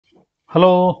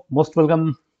Hello, most welcome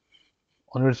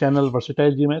on your channel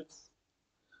versatile ji maths.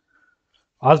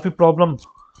 आज भी problem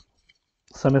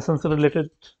summation से related,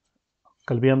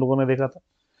 कल भी हम लोगों ने देखा था।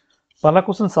 पहला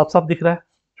क्वेश्चन साफ साफ दिख रहा है,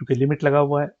 क्योंकि लिमिट लगा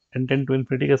हुआ है एन टेन टू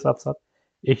इन्फिनिटी के साथ साथ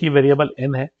एक ही वेरिएबल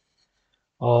एन है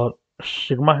और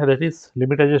सिग्मा है, that is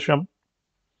limit as a सम।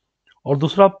 और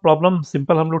दूसरा प्रॉब्लम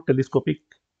सिंपल हम लोग टेलीस्कोपिक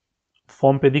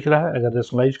फॉर्म पे दिख रहा है। अगर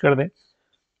रेशनलाइज कर दें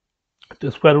तो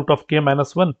स्क्वायर रूट ऑफ के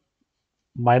minus one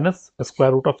minus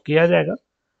square root of के आ जाएगा,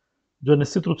 जो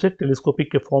निश्चित रूप से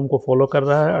टेलीस्कोपिक के फॉर्म को फॉलो कर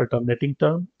रहा है,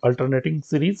 अल्टरनेटिंग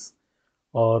सीरीज।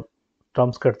 और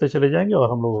टर्म्स करते चले जाएंगे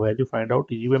और हम लोग value find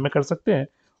out easy way में कर सकते हैं।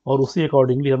 और उसी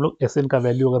अकॉर्डिंगली हम लोग एस एन का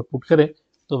वैल्यू अगर पुट करें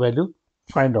तो वैल्यू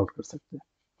फाइंड आउट कर सकते हैं।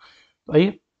 तो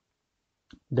आइए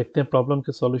देखते हैं प्रॉब्लम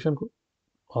के सॉल्यूशन को।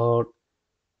 और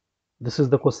this is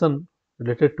the question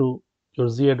related to your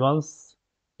ji advance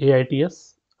AITS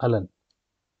Alan.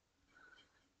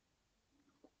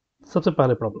 सबसे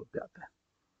पहले प्रॉब्लम पे आते हैं।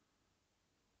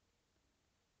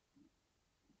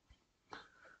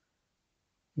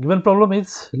 Given problem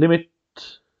is limit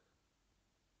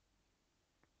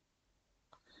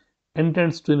n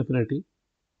tends to infinity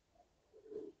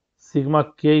sigma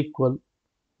k equal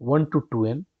 1 to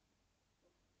 2n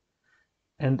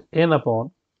and n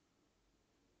upon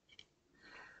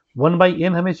 1 by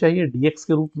N हमें चाहिए dx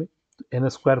के रूप में, तो एन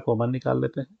स्क्वायर कॉमन निकाल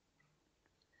लेते हैं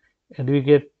and we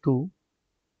get 2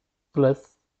 plus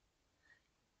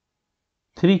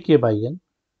 3k by N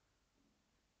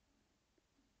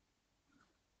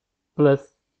plus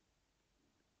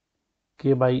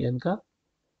k by N का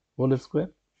whole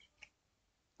square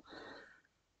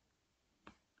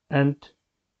and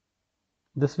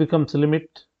this becomes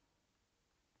limit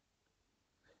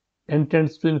n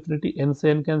tends to infinity, n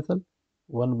से n cancel,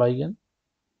 1 by N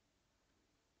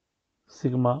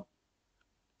sigma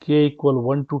k equal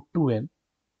 1 to 2n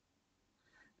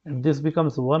and this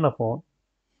becomes 1 upon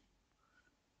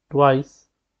twice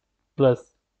plus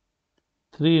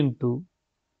 3 into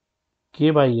k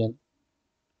by n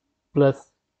plus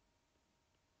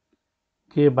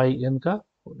k by n का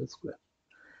whole square.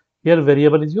 Here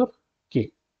variable is your k।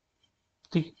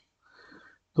 ठीक है,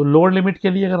 तो lower limit के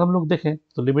लिए अगर हम लोग देखें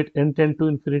तो limit n tend to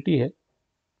infinity है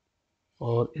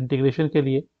और इंटीग्रेशन के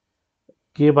लिए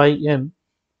k by n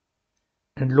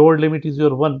and lower limit is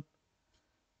your 1,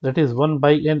 that is 1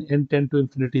 by n tend to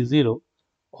infinity 0।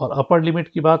 और अपर लिमिट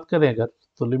की बात करें अगर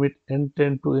तो limit n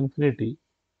tend to infinity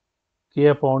k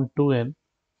upon 2n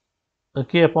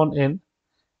k upon n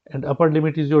and upper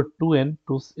limit is your 2n,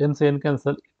 to n से n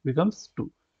cancel, it becomes 2।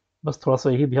 बस थोड़ा सा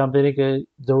यही ध्यान देने की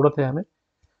ज़रूरत है हमें,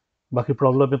 बाकी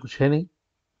प्रॉब्लम में कुछ है नहीं।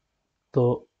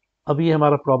 तो अब ये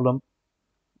हमारा प्रॉब्लम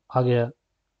आ गया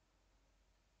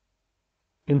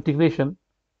integration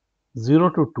 0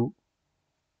 to 2,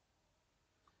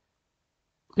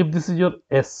 if this is your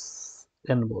S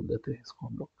N बोल देते हैं इसको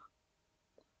हम लोग,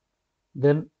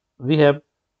 then we have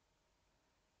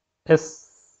S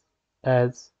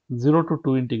as 0 to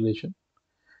 2 integration,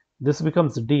 this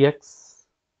becomes dx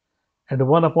and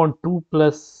 1 upon 2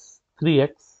 plus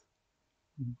 3x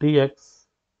dx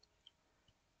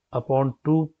upon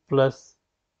 2 plus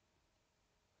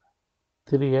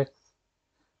 3x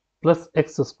plus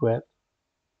x square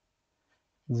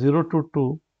 0 to 2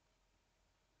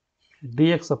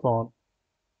 dx upon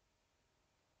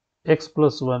x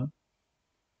plus 1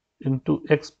 into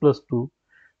x plus 2।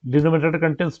 Denominator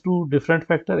contains two different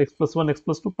factor x plus 1 x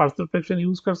plus 2, partial fraction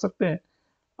use कर सकते हैं,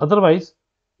 otherwise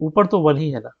ऊपर तो 1 ही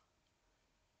है ना,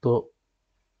 तो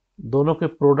दोनों के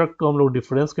प्रोडक्ट को हम लोग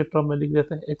डिफरेंस के टर्म में लिख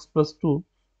देते हैं x plus 2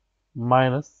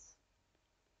 minus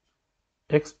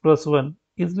x plus 1,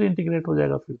 easily integrate हो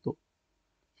जाएगा फिर तो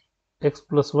x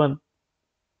plus 1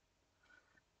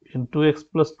 into x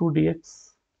plus 2 dx,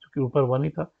 क्योंकि ऊपर 1 ही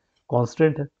था,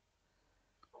 कांस्टेंट है।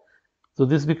 So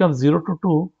this becomes 0 to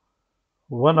 2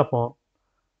 1 upon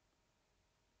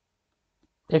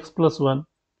x plus 1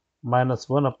 minus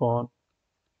 1 upon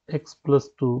x plus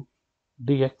 2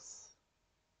 dx,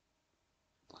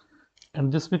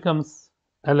 and this becomes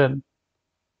ln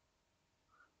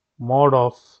mod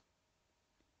of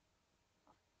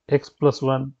x plus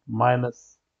 1 minus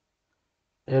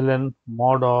ln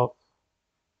mod of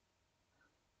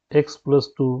x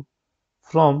plus 2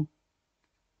 from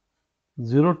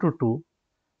 0 to 2,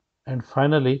 and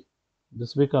finally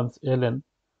this becomes ln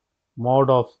mod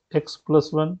of x plus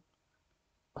 1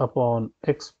 upon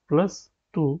x plus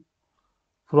 2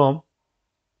 from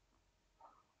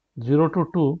 0 to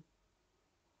 2,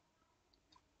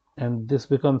 and this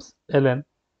becomes ln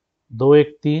 2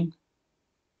 1 3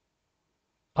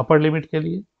 upper limit के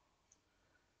लिए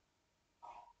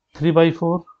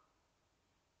 3/4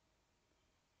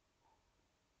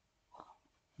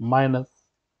 minus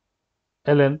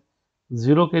ln,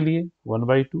 0 के लिए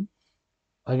 1/2,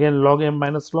 again log m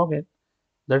minus log n,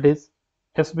 that is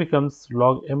s becomes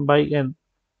log m by n,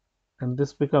 and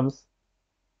this becomes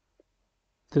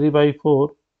 3/4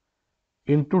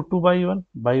 into 2 by 1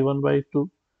 by 1/2,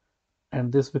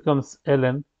 and this becomes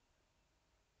ln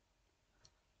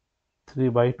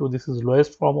 3/2. This is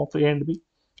lowest form of a and b.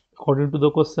 According to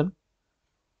the question,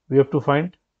 we have to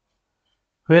find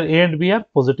where a and b are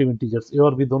positive integers. a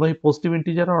और b दोनों ही positive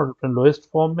integer हैं और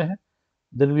lowest form में है.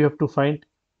 Then we have to find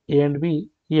a and b.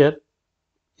 Here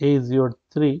a is your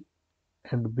 3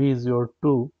 and b is your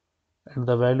 2, and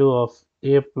the value of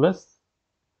a plus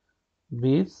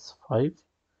b is 5.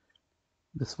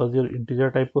 This was your integer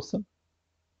type question.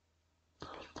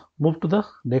 Move to the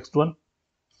next one.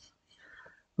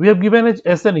 We have given as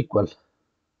Sn equal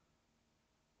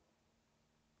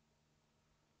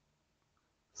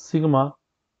sigma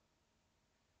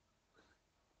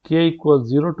k equals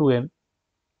 0 to n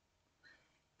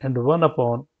and 1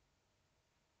 upon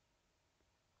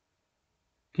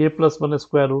k plus 1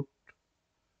 square root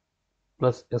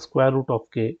plus square root of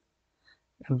k,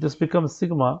 and this becomes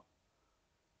sigma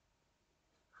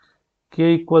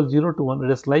k equals 0 to 1.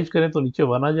 Rationalise करें तो नीचे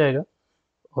 1 आ जाएगा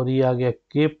और ये आ गया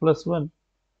k plus 1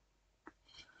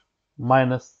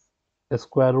 minus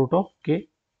square root of k,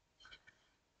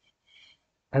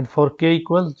 and for k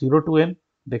equals 0 to n,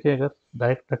 देखें अगर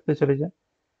direct रखते चले जाए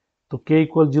तो k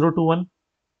equals 0 to 1,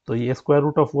 तो ये square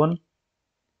root of 1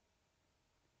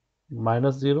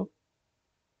 minus 0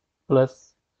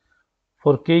 plus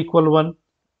for k equal 1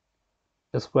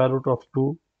 square root of 2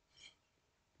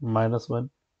 minus 1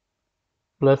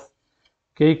 plus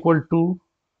k equal 2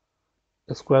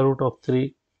 square root of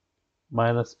 3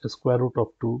 minus square root of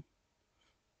 2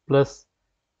 plus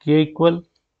k equal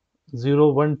 0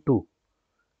 1 2,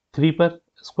 3 पर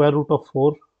square root of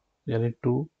 4 यानी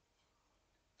 2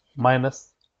 minus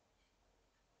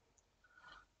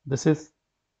this is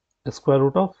square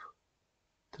root of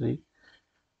 3,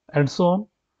 and so on.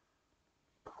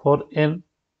 For n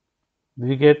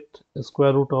we get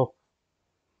square root of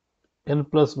n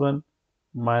plus 1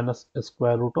 minus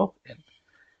square root of n.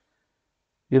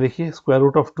 ये देखिए square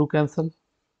root of 2 cancel,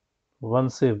 1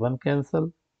 से 1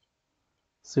 cancel,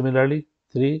 similarly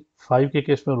 3 5 के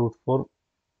case में √4,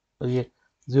 ये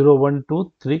 0 1 2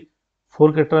 3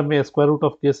 4 के term में square root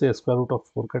of k से square root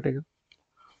of 4 कटेगा.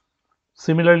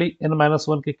 सिमिलरली n माइनस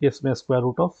 1 के केस में स्क्वायर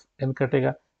रूट ऑफ n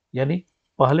कटेगा, यानी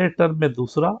पहले टर्म में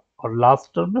दूसरा और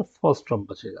लास्ट टर्म में फर्स्ट टर्म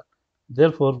बचेगा.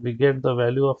 Therefore we get the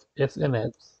value of Sn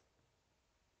as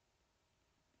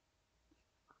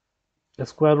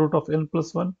square root of n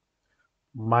plus 1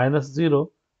 minus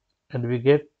 0, and we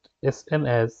get Sn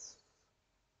as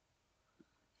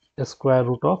square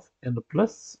root of n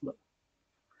plus 1.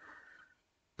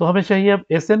 तो हमें चाहिए अब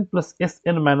Sn plus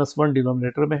Sn minus 1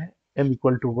 denominator में है, m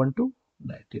equal to 1 to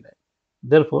 99.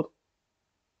 Therefore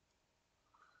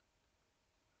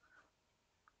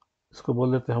इसको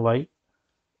बोल देते हैं y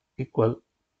equal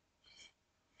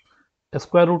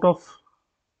square root of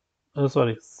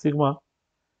sigma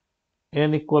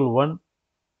n equal 1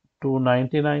 to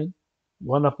 99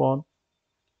 1 upon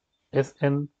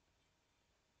Sn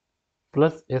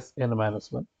plus Sn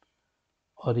minus 1,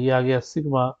 और ये आ गया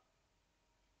sigma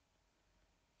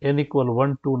n equal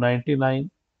 1 to 99,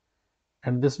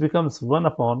 and this becomes 1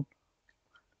 upon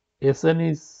Sn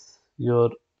is your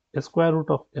square root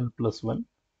of n plus 1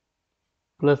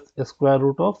 plus square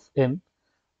root of n.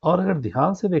 और अगर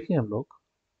ध्यान से देखें हम लोग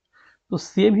तो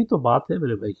सेम ही तो बात है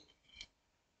मेरे भाई,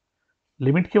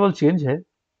 लिमिट केवल चेंज है,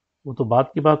 वो तो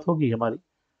बात की बात होगी हमारी,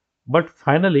 बट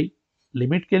फाइनली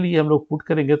लिमिट के लिए हम लोग पुट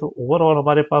करेंगे तो ओवरऑल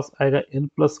हमारे पास आएगा n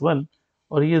plus 1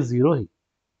 और ये 0 ही,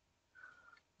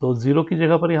 तो 0 की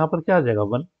जगह पर यहाँ पर क्या आ जाएगा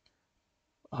 1.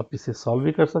 आप इसे सॉल्व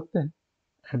भी कर सकते हैं,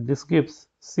 and this gives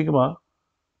sigma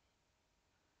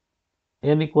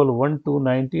n equal 1 to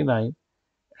 99,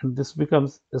 and this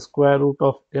becomes square root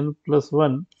of n plus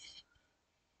 1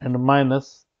 and minus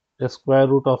square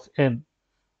root of n,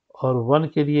 और 1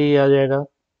 के लिए ये आ जाएगा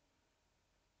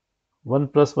 1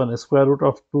 plus 1 square root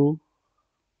of 2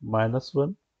 minus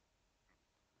 1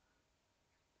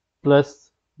 plus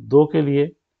 2 के लिए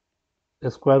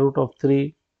square root of 3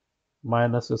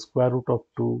 minus square root of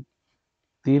 2,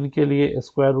 3 के लिए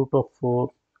square root of 4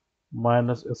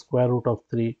 minus square root of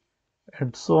 3,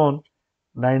 and so on.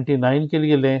 99 के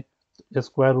लिए लें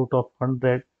square root of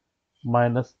 100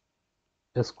 minus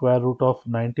square root of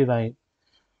 99,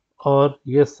 और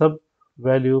ये सब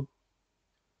वैल्यू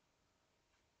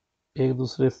एक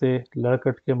दूसरे से लड़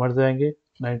कट के मर जाएंगे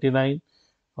 99,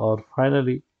 और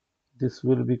finally this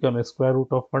will become square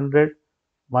root of 100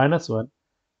 minus 1,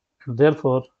 and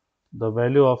therefore the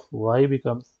value of y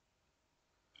becomes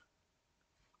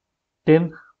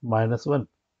 10 minus 1,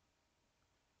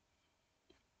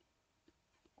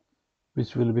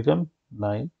 which will become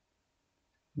 9.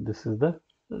 This is the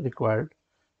required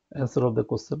answer of the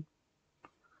question,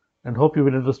 and hope you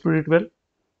will understood it well.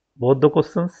 Both the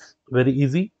questions very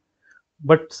easy,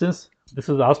 but since this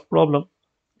is asked problem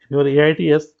in your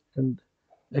AITS, and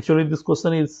actually this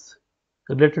question is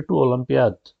related to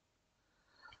Olympiad,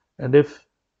 and if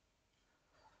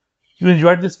you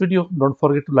enjoyed this video, don't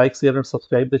forget to like, share and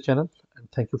subscribe the channel, and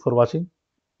thank you for watching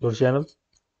your channel.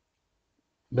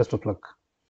 Best of luck.